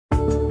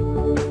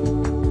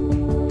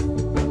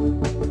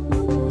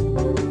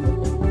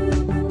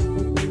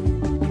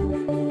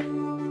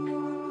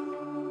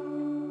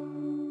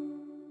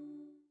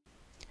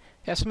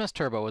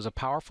SMSTurbo is a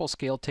powerful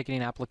scale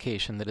ticketing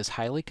application that is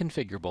highly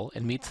configurable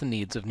and meets the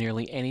needs of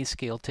nearly any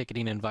scale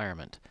ticketing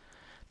environment.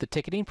 The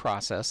ticketing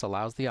process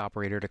allows the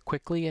operator to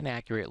quickly and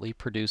accurately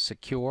produce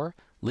secure,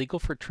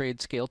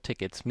 legal-for-trade scale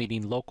tickets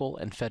meeting local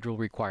and federal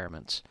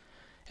requirements.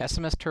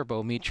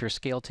 SMSTurbo meets your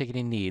scale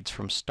ticketing needs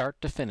from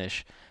start to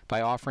finish by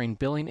offering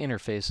billing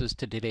interfaces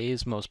to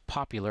today's most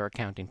popular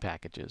accounting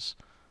packages.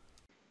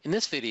 In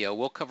this video,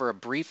 we'll cover a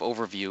brief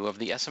overview of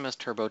the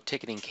SMSTurbo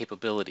ticketing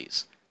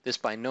capabilities. This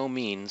by no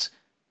means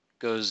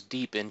goes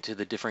deep into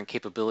the different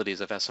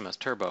capabilities of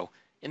SMSTurbo,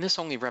 and this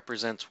only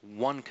represents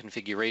one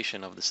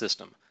configuration of the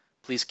system.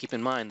 Please keep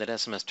in mind that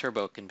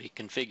SMSTurbo can be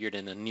configured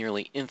in a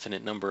nearly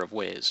infinite number of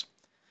ways.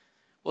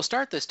 We'll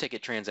start this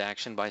ticket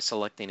transaction by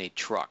selecting a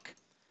truck.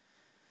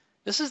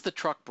 This is the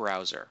truck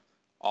browser.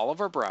 All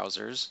of our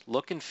browsers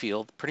look and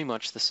feel pretty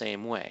much the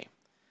same way.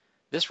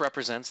 This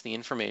represents the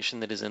information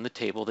that is in the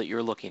table that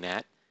you're looking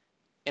at.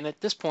 And at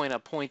this point, I'll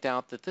point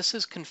out that this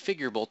is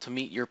configurable to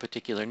meet your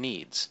particular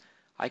needs.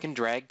 I can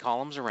drag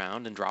columns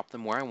around and drop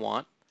them where I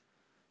want,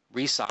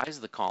 resize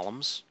the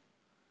columns,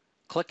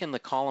 click in the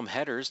column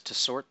headers to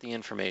sort the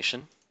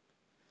information.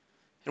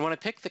 And when I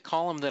pick the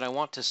column that I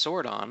want to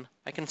sort on,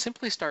 I can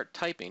simply start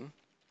typing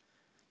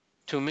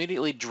to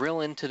immediately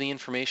drill into the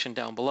information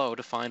down below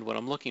to find what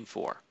I'm looking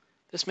for.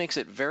 This makes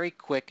it very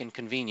quick and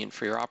convenient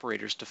for your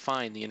operators to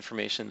find the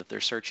information that they're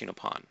searching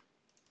upon.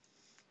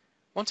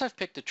 Once I've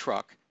picked a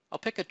truck, I'll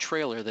pick a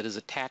trailer that is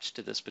attached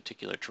to this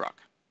particular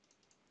truck.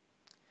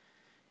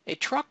 A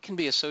truck can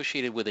be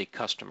associated with a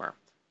customer.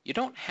 You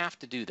don't have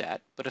to do that,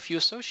 but if you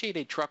associate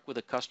a truck with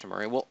a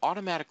customer, it will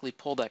automatically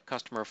pull that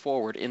customer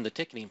forward in the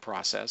ticketing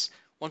process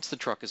once the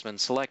truck has been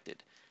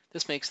selected.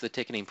 This makes the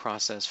ticketing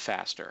process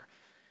faster.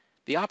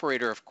 The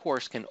operator, of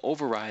course, can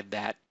override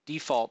that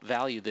default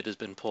value that has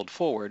been pulled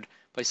forward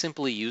by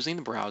simply using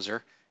the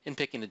browser and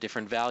picking a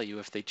different value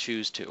if they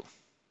choose to.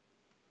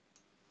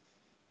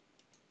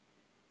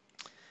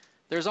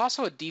 There's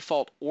also a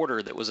default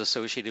order that was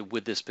associated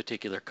with this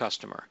particular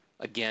customer.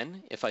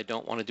 Again, if I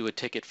don't want to do a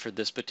ticket for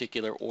this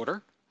particular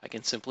order, I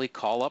can simply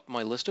call up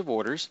my list of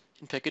orders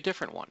and pick a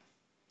different one.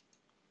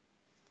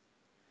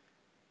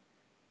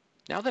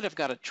 Now that I've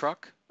got a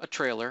truck, a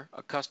trailer,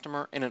 a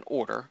customer, and an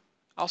order,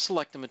 I'll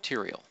select a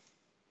material.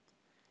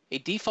 A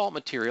default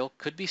material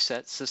could be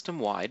set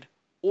system-wide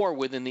or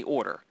within the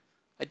order.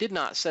 I did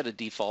not set a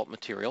default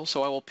material,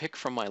 so I will pick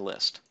from my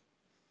list.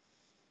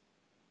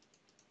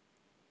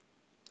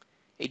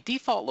 A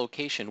default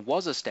location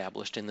was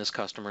established in this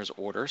customer's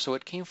order, so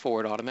it came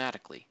forward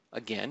automatically.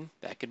 Again,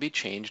 that could be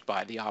changed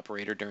by the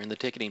operator during the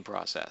ticketing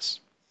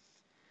process.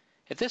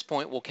 At this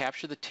point, we'll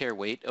capture the tare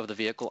weight of the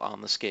vehicle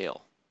on the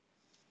scale.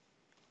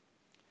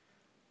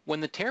 When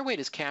the tare weight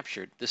is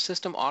captured, the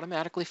system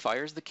automatically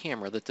fires the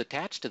camera that's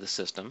attached to the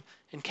system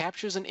and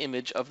captures an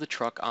image of the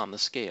truck on the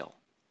scale.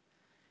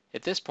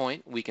 At this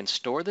point, we can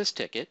store this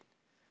ticket.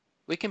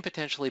 We can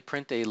potentially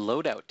print a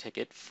loadout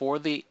ticket for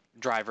the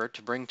driver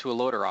to bring to a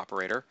loader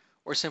operator,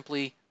 or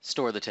simply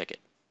store the ticket.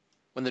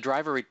 When the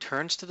driver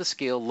returns to the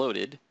scale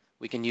loaded,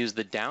 we can use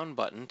the down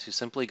button to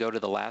simply go to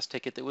the last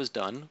ticket that was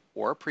done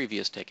or a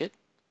previous ticket,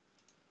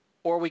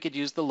 or we could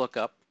use the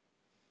lookup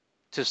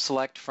to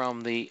select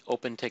from the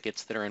open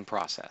tickets that are in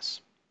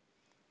process.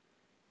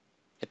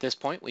 At this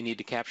point, we need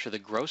to capture the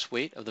gross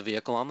weight of the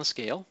vehicle on the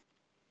scale.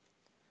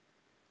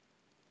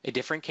 A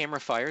different camera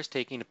fires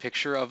taking a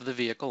picture of the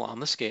vehicle on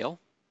the scale.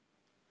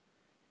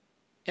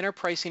 And our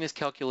pricing is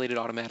calculated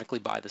automatically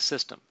by the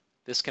system.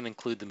 This can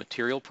include the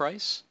material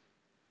price,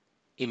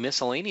 a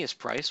miscellaneous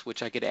price,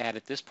 which I could add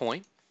at this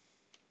point,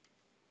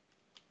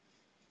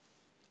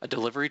 a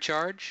delivery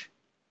charge,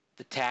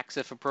 the tax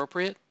if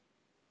appropriate,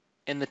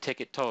 and the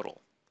ticket total.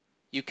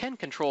 You can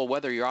control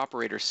whether your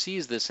operator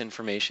sees this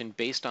information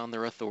based on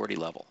their authority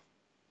level.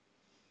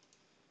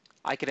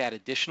 I could add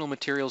additional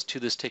materials to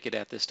this ticket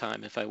at this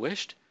time if I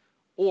wished,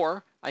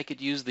 or I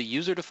could use the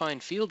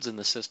user-defined fields in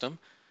the system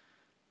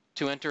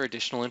to enter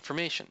additional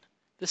information.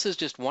 This is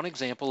just one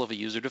example of a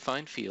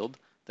user-defined field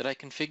that I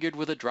configured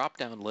with a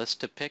drop-down list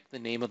to pick the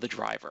name of the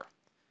driver.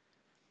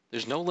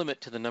 There's no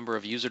limit to the number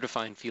of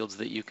user-defined fields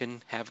that you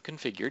can have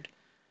configured.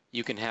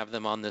 You can have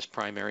them on this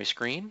primary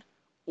screen,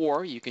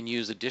 or you can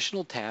use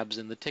additional tabs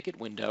in the ticket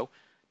window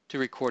to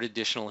record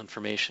additional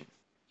information.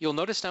 You'll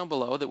notice down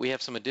below that we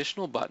have some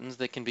additional buttons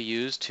that can be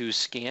used to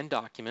scan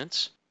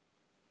documents,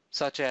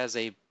 such as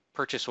a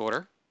purchase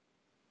order,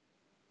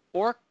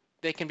 or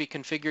they can be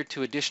configured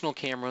to additional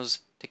cameras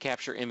to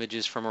capture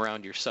images from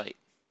around your site.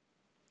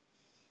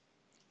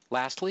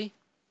 Lastly,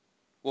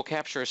 we'll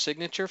capture a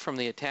signature from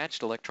the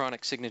attached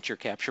electronic signature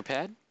capture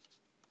pad.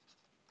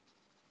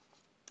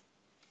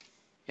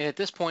 And at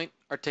this point,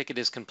 our ticket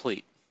is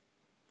complete.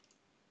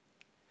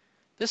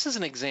 This is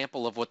an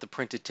example of what the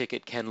printed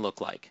ticket can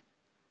look like.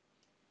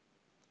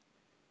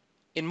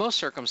 In most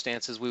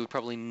circumstances, we would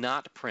probably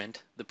not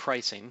print the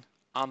pricing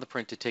on the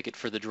printed ticket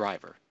for the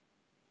driver.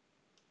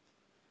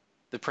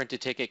 The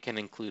printed ticket can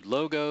include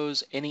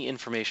logos, any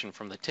information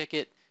from the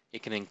ticket.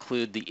 It can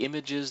include the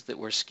images that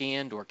were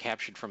scanned or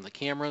captured from the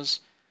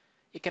cameras.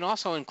 It can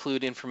also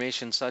include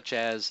information such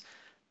as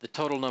the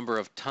total number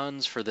of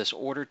tons for this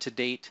order to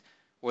date,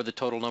 or the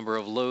total number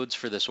of loads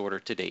for this order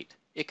to date.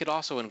 It could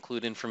also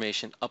include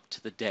information up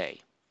to the day.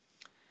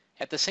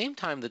 At the same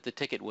time that the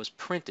ticket was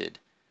printed,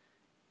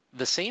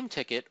 the same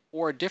ticket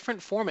or a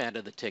different format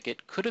of the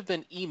ticket could have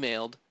been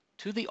emailed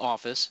to the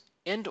office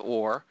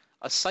and/or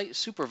a site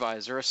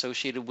supervisor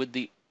associated with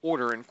the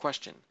order in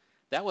question.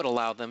 That would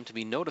allow them to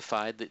be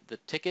notified that the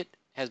ticket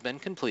has been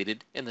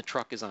completed and the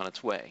truck is on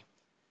its way.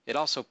 It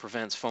also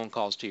prevents phone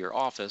calls to your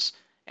office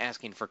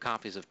asking for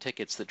copies of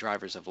tickets that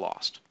drivers have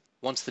lost.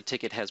 Once the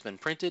ticket has been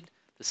printed,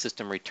 the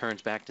system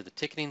returns back to the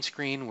ticketing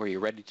screen where you're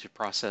ready to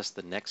process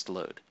the next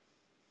load.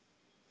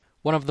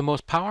 One of the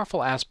most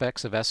powerful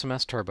aspects of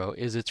SMSTurbo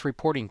is its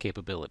reporting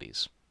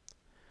capabilities.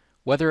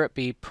 Whether it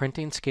be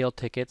printing scale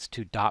tickets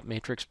to dot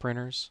matrix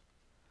printers,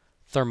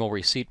 thermal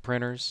receipt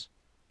printers,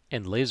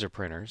 and laser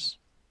printers,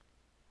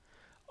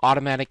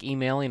 automatic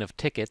emailing of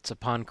tickets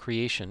upon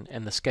creation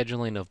and the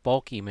scheduling of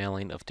bulk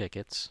emailing of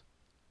tickets,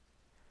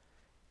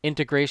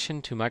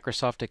 integration to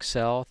Microsoft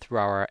Excel through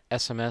our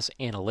SMS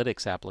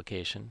Analytics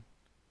application,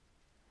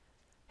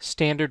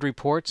 standard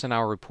reports in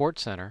our Report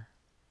Center,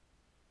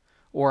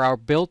 or our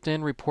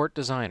built-in report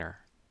designer,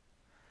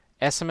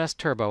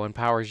 SMSTurbo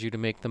empowers you to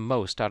make the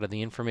most out of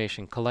the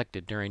information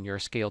collected during your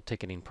scale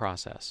ticketing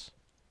process.